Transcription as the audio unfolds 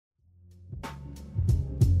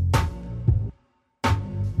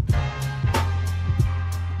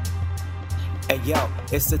Hey yo,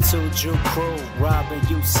 it's the 2 Jew crew, Rob and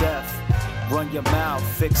Yusef. Run your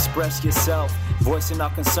mouth, express yourself, voicing our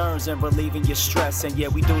concerns and relieving your stress. And yeah,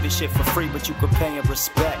 we do this shit for free, but you can pay in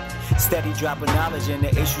respect. Steady dropping knowledge and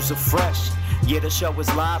the issues are fresh. Yeah, the show is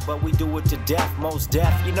live, but we do it to death, most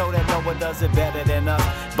deaf. You know that no one does it better than us.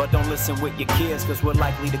 But don't listen with your kids, cause we're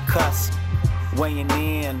likely to cuss. Weighing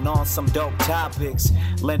in on some dope topics.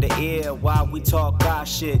 Lend an ear while we talk our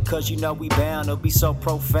shit, cause you know we bound to be so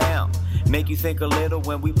profound. Make you think a little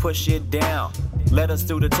when we push it down. Let us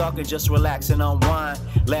do the talking, just relax and unwind.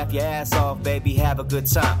 Laugh your ass off, baby, have a good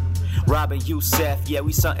time. Rob and Yusef, yeah,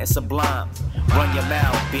 we something sublime. Run your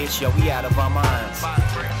mouth, bitch, yo, we out of our minds.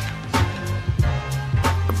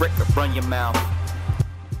 Run your mouth.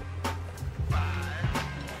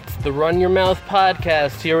 The Run Your Mouth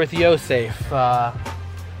podcast here with Yosef. I'm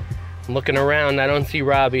looking around, I don't see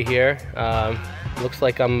Robbie here. Looks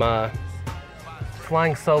like I'm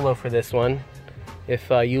flying solo for this one.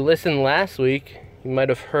 If you listened last week, you might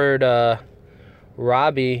have heard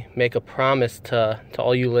Robbie make a promise to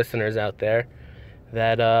all you listeners out there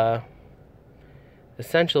that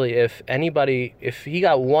essentially if he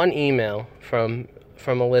got one email from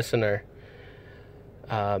a listener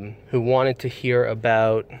who wanted to hear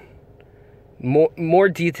about more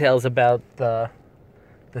details about the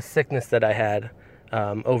sickness that I had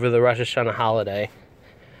over the Rosh Hashanah holiday,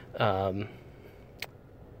 that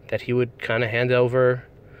he would kind of hand over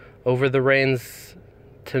the reins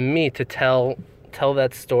to me to tell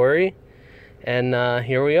that story. And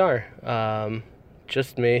here we are,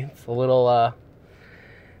 just me. It's a little I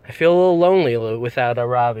feel a little lonely without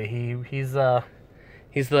Robbie. He's the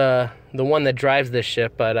one that drives this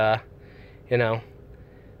ship, but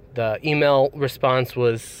the email response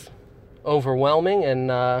was overwhelming, and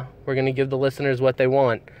we're going to give the listeners what they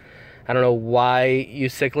want. I don't know why you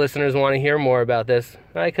sick listeners want to hear more about this.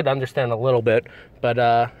 I could understand a little bit, but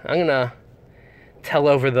I'm going to tell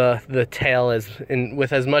over the tale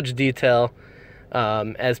with as much detail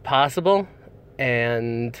as possible.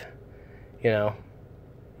 And,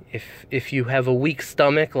 if you have a weak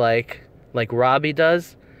stomach like Robbie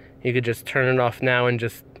does, you could just turn it off now and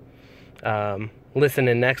just listen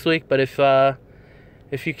in next week. But if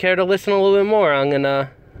you care to listen a little bit more, I'm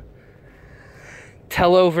gonna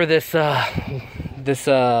tell over this tale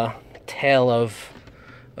of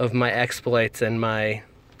my exploits and my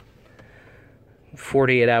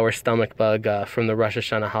 48-hour stomach bug from the Rosh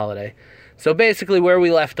Hashanah holiday. So basically, where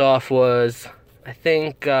we left off was, I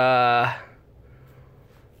think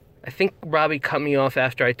Robbie cut me off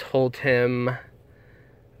after I told him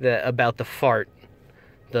about the fart,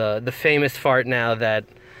 the famous fart now that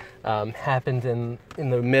happened in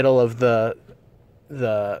the middle of the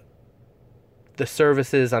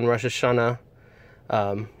services on Rosh Hashanah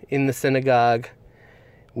in the synagogue,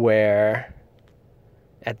 where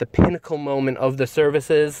at the pinnacle moment of the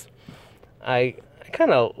services, I kind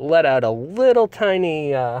of let out a little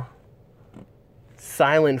tiny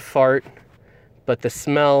silent fart, but the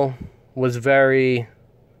smell was very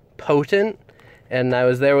potent. And I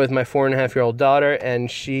was there with my 4.5-year-old daughter,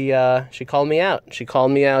 and she called me out. She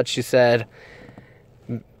said,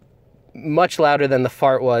 much louder than the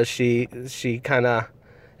fart was, she kind of,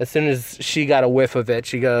 as soon as she got a whiff of it,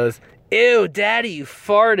 she goes, "Ew, Daddy, you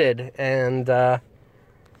farted." And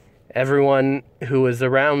everyone who was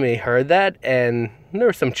around me heard that, and there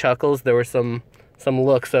were some chuckles, there were some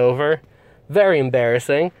looks over. Very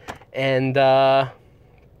embarrassing. And I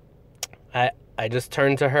just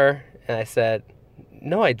turned to her, and I said,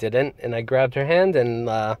 "No, I didn't." And I grabbed her hand and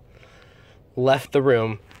left the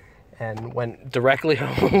room and went directly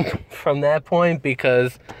home from that point,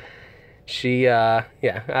 because I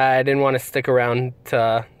didn't want to stick around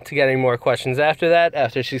to get any more questions after that,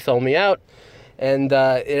 after she sold me out. And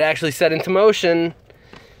it actually set into motion.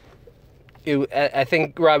 I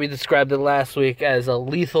think Robbie described it last week as a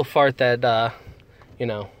lethal fart that,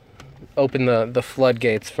 opened the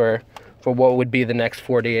floodgates for what would be the next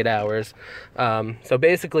 48 hours. So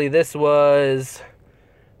basically, this was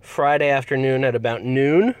Friday afternoon at about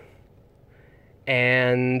noon,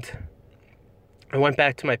 and I went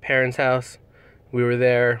back to my parents' house. We were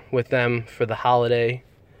there with them for the holiday,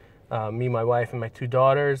 me, my wife, and my 2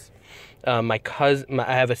 daughters. My cousin,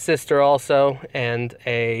 I have a sister also, and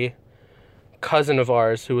a cousin of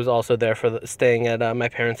ours who was also there staying at my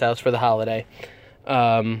parents' house for the holiday.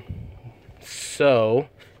 So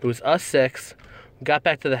it was us 6. We got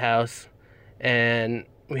back to the house, and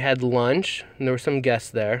we had lunch, and there were some guests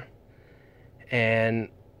there. And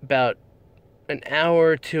about an hour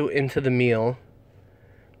or 2 into the meal,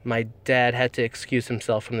 my dad had to excuse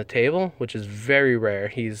himself from the table, which is very rare.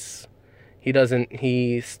 He's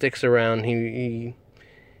he sticks around.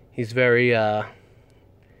 He's very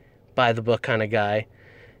by the book kind of guy.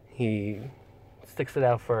 He sticks it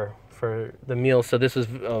out for the meal. So this is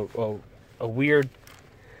a weird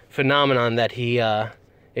phenomenon that he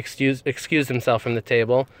excused himself from the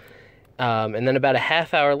table. And then about a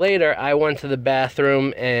half hour later, I went to the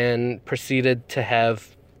bathroom and proceeded to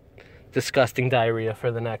have disgusting diarrhea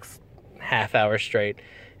for the next half hour straight.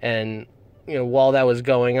 And, while that was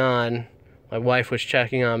going on, my wife was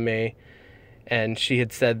checking on me, and she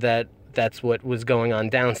had said that that's what was going on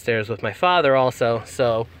downstairs with my father also.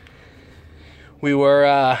 So we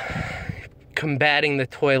were combating the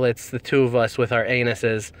toilets, the two of us, with our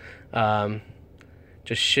anuses,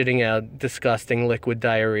 just shitting out disgusting liquid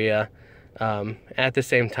diarrhea. At the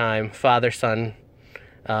same time, father-son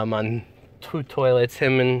on two toilets,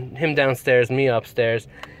 him downstairs, me upstairs.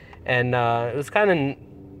 And it was kind of,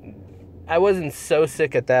 I wasn't so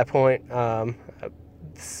sick at that point. The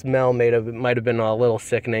smell might have been a little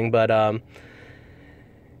sickening, but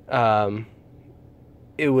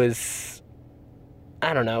it was,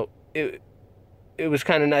 I don't know, it was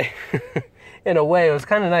kind of nice. In a way, it was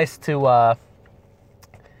kind of nice to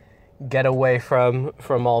get away from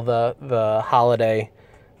all the holiday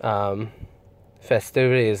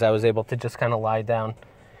festivities. I was able to just kind of lie down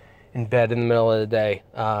in bed in the middle of the day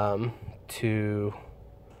to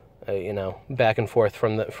back and forth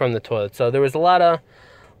from the toilet. So there was a lot of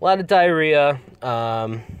diarrhea,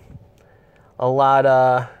 a lot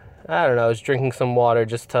of, I don't know, I was drinking some water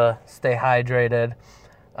just to stay hydrated.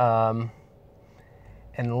 And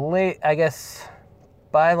late, I guess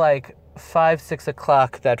by like 5-6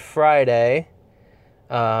 o'clock that Friday,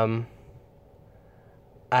 I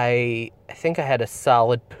think I had a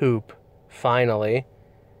solid poop finally,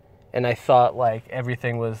 and I thought like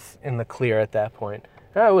everything was in the clear at that point.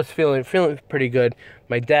 I was feeling pretty good.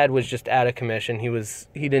 My dad was just out of commission. He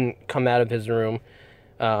didn't come out of his room.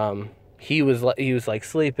 He was like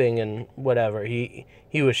sleeping and whatever. He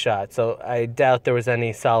was shot, so I doubt there was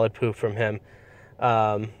any solid poop from him.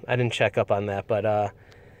 I didn't check up on that, but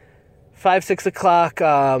 5-6 o'clock,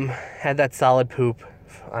 had that solid poop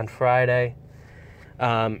on Friday,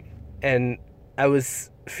 and I was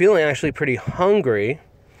feeling actually pretty hungry,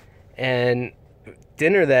 and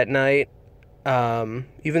dinner that night,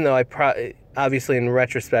 even though obviously in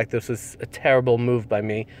retrospect this was a terrible move by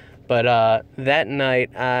me, but that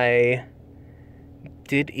night I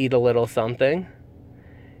did eat a little something,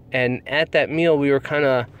 and at that meal we were kind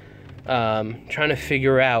of trying to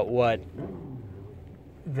figure out what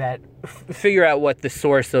the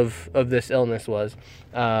source of this illness was,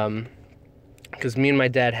 because me and my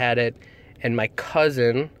dad had it, and my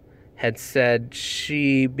cousin had said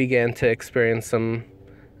she began to experience some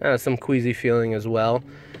queasy feeling as well.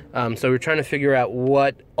 So we're trying to figure out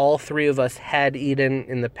what all three of us had eaten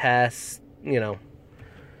in the past,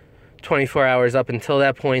 24 hours up until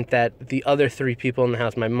that point, that the other three people in the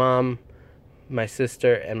house, my mom, my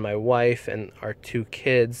sister, and my wife, and our two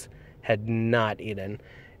kids, had not eaten.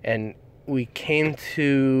 And we came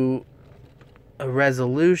to a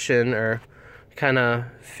resolution, or kind of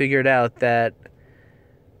figured out that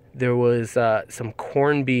there was some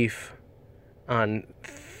corned beef on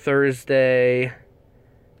Thursday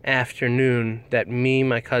afternoon that me,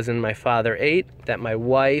 my cousin, my father ate, that my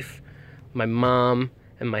wife, my mom,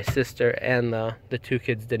 and my sister, and the two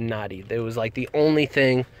kids did not eat. It was like the only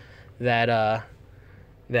thing that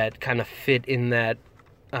kind of fit in that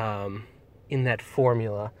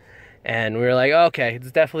formula. And we were like, okay,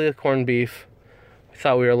 it's definitely the corned beef. We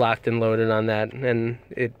thought we were locked and loaded on that, and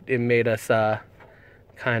it made us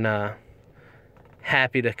kind of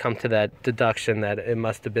happy to come to that deduction that it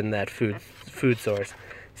must have been that food source.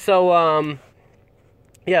 So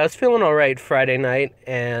yeah, I was feeling all right Friday night,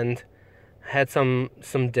 and had some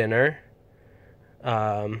dinner,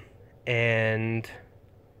 and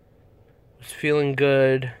was feeling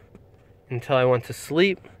good until I went to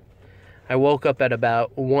sleep. I woke up at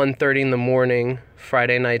about 1:30 in the morning,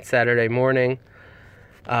 Friday night, Saturday morning.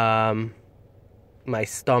 My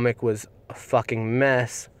stomach was a fucking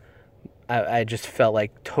mess. I just felt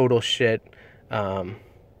like total shit. I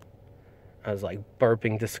was like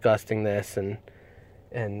burping disgustingness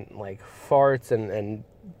and like farts and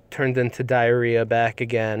turned into diarrhea back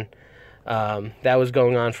again. That was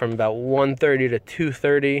going on from about 1:30 to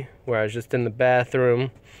 2:30, where I was just in the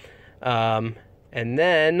bathroom. And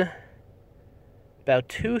then about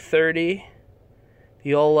 2:30,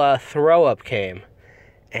 the old throw up came,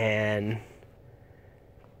 and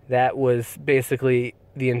that was basically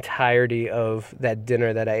the entirety of that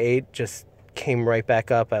dinner that I ate. Just came right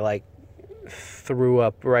back up. I like threw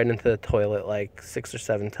up right into the toilet like 6 or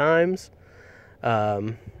 7 times.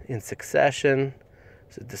 in succession.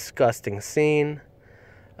 It's a disgusting scene.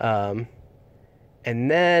 And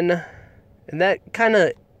that kind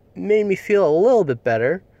of made me feel a little bit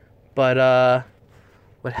better. But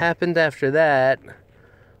what happened after that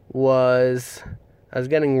was I was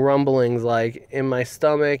getting rumblings like in my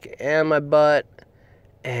stomach and my butt,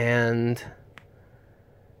 and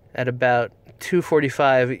at about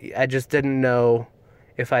 2:45 I just didn't know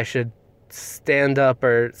if I should stand up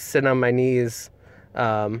or sit on my knees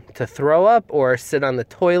to throw up or sit on the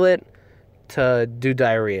toilet to do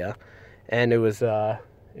diarrhea. And it was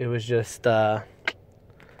just a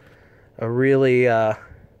really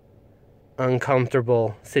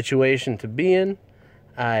uncomfortable situation to be in.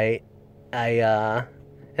 I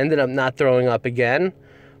ended up not throwing up again,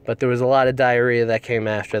 but there was a lot of diarrhea that came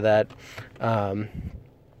after that. And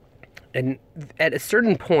at a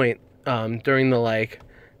certain point during the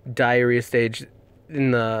diarrhea stage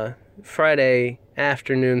in the Friday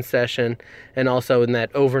afternoon session, and also in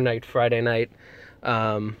that overnight Friday night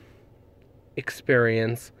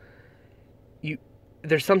experience,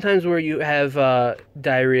 there's sometimes where you have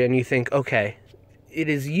diarrhea and you think, okay, it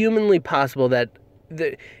is humanly possible that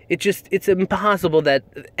it's impossible that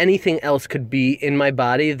anything else could be in my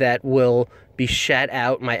body that will be shat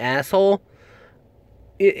out my asshole.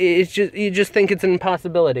 It's just, you just think it's an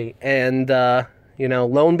impossibility, and lo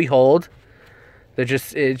and behold, it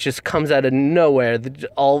just comes out of nowhere.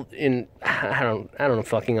 I don't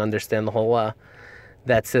fucking understand the whole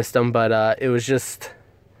that system, but it was just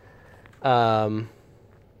coming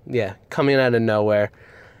out of nowhere.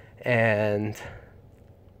 And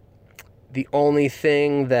the only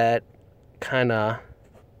thing that kind of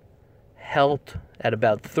helped at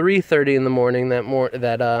about 3:30 in the morning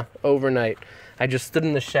that overnight, I just stood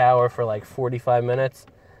in the shower for 45 minutes,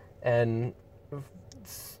 and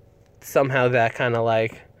somehow that kind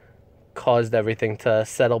of caused everything to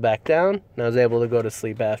settle back down, and I was able to go to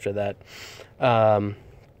sleep after that.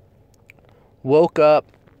 Woke up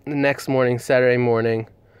the next morning, Saturday morning.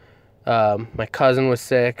 My cousin was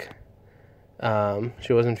sick.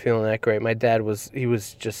 She wasn't feeling that great. My dad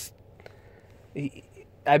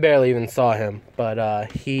I barely even saw him,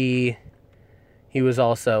 but he was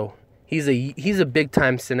also, he's a big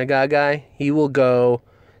time synagogue guy. He will go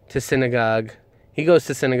to synagogue. He goes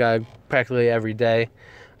to synagogue practically every day,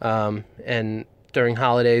 and during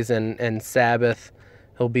holidays and Sabbath,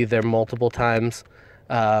 he'll be there multiple times.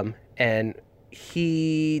 And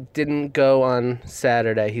he didn't go on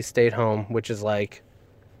Saturday. He stayed home, which is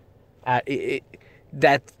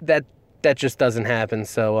that just doesn't happen.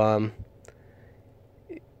 So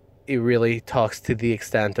it really talks to the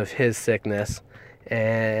extent of his sickness.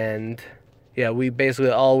 And yeah, we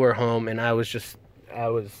basically all were home, and I was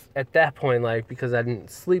at that point, because I didn't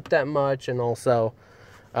sleep that much, and also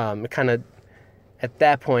it kind of at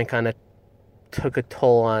that point kind of took a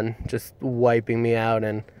toll on just wiping me out,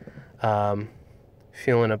 and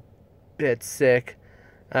feeling a bit sick.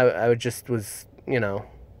 I just was, in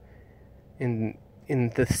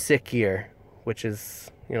the sick gear, which is,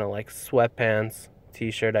 sweatpants,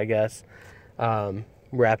 t-shirt, I guess,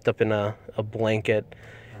 wrapped up in a blanket.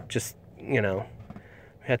 Just, we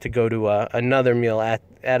had to go to another meal at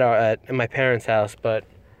my parents' house, but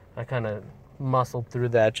I kind of muscled through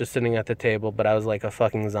that just sitting at the table, but I was like a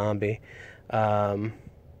fucking zombie. And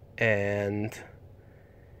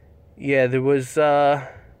yeah, there was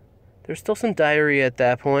still some diarrhea at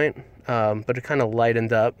that point, but it kind of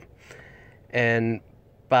lightened up. And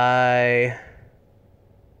by,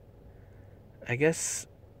 I guess,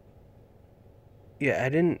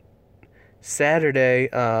 Saturday,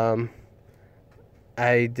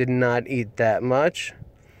 I did not eat that much,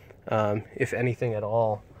 if anything at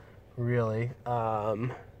all, really.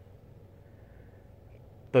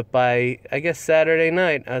 But by, I guess, Saturday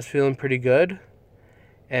night, I was feeling pretty good.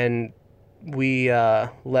 And we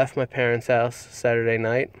left my parents' house Saturday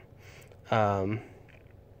night.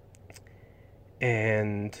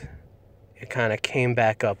 And it kind of came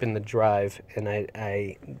back up in the drive. And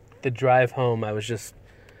the drive home, I was just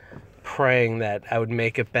praying that I would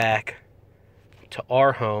make it back to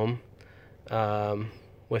our home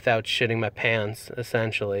without shitting my pants,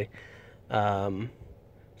 essentially. So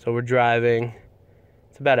we're driving.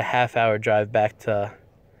 It's about a half-hour drive back to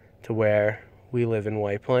where we live in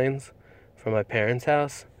White Plains from my parents'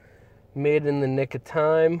 house. Made it in the nick of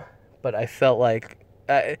time, but I felt like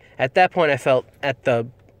at that point I felt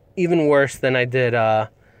even worse than I did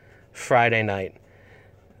Friday night,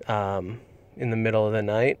 in the middle of the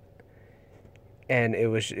night, and it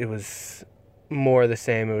was more of the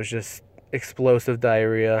same. It was just explosive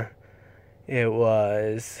diarrhea. It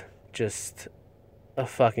was just a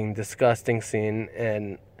fucking disgusting scene,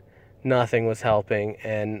 and nothing was helping.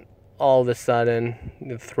 And all of a sudden,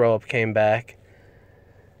 the throw up came back.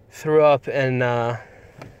 Threw up and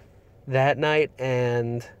that night,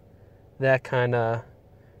 and that kind of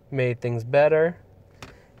made things better.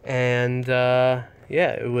 And yeah,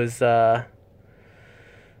 it was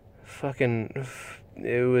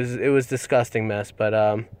it was disgusting mess.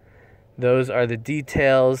 But those are the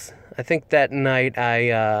details. I think that night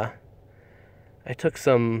I took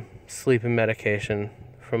some sleeping medication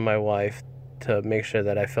from my wife to make sure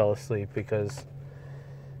that I fell asleep, because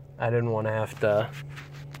I didn't want to have to.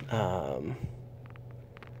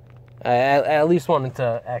 I at least wanted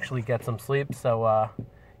to actually get some sleep, so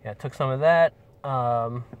yeah, I took some of that. I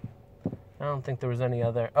don't think there was any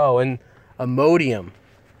other. Oh, and Imodium,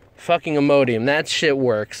 fucking Imodium, that shit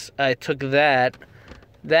works. I took that.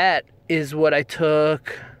 That is what I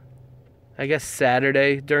took, I guess,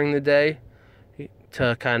 Saturday during the day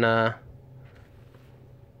to kind of.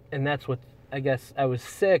 And that's what, I guess, I was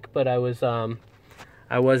sick, but I wasn't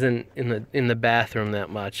in the bathroom that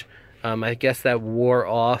much. I guess that wore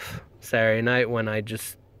off Saturday night when I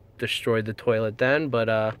just destroyed the toilet then,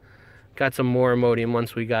 but got some more Imodium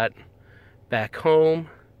once we got back home.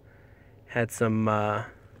 Had some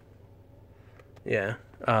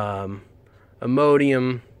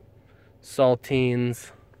Imodium,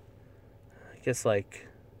 saltines, I guess like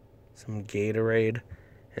some Gatorade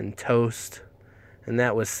and toast, and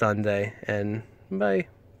that was Sunday. And by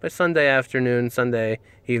Sunday afternoon, Sunday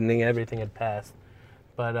evening, everything had passed.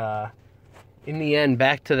 But in the end,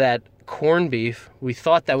 back to that corned beef, we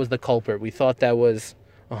thought that was the culprit. We thought that was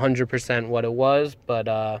 100% what it was, but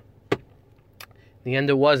in the end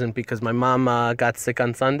it wasn't, because my mom got sick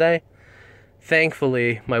on Sunday.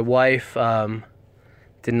 Thankfully, my wife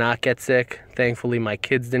did not get sick. Thankfully, my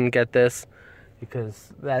kids didn't get this,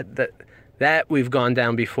 because that we've gone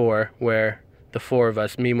down before, where the four of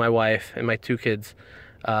us, me, my wife, and my two kids,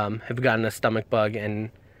 have gotten a stomach bug,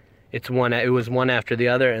 and it was one after the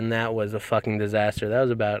other, and that was a fucking disaster. That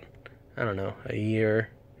was about, I don't know, a year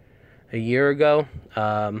ago.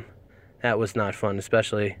 That was not fun,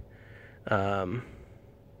 especially,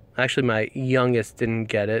 actually my youngest didn't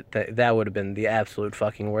get it. That would have been the absolute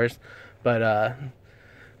fucking worst. But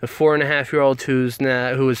the 4.5-year-old who was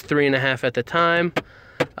 3.5 at the time,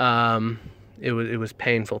 it was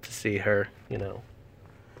painful to see her,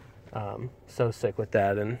 so sick with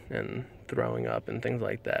that and throwing up and things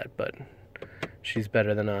like that. But she's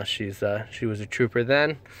better than us. She was a trooper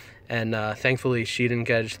then, and thankfully she didn't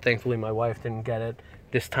get it. Thankfully my wife didn't get it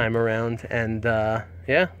this time around. And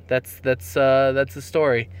yeah, that's the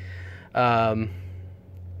story.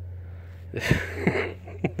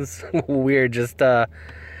 It's weird just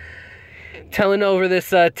telling over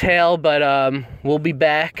this tale, but we'll be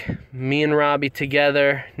back, me and Robbie,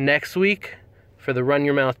 together next week for the Run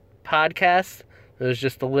Your Mouth podcast. It was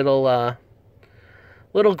just a little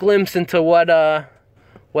glimpse into what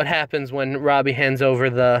happens when Robbie hands over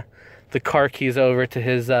the car keys over to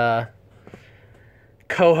his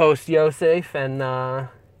co-host Yosef, and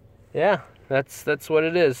yeah, that's what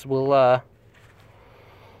it is. We'll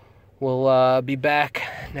be back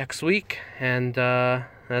next week, and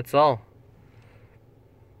that's all.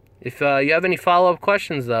 If you have any follow-up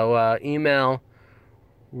questions, though, email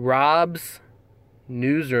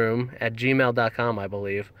robsnewsroom@gmail.com, I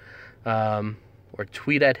believe, or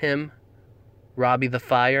tweet at him, Robbie the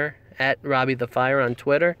Fire, at Robbie the Fire on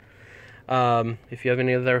Twitter. If you have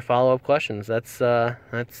any other follow-up questions, that's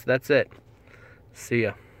it. See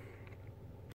ya.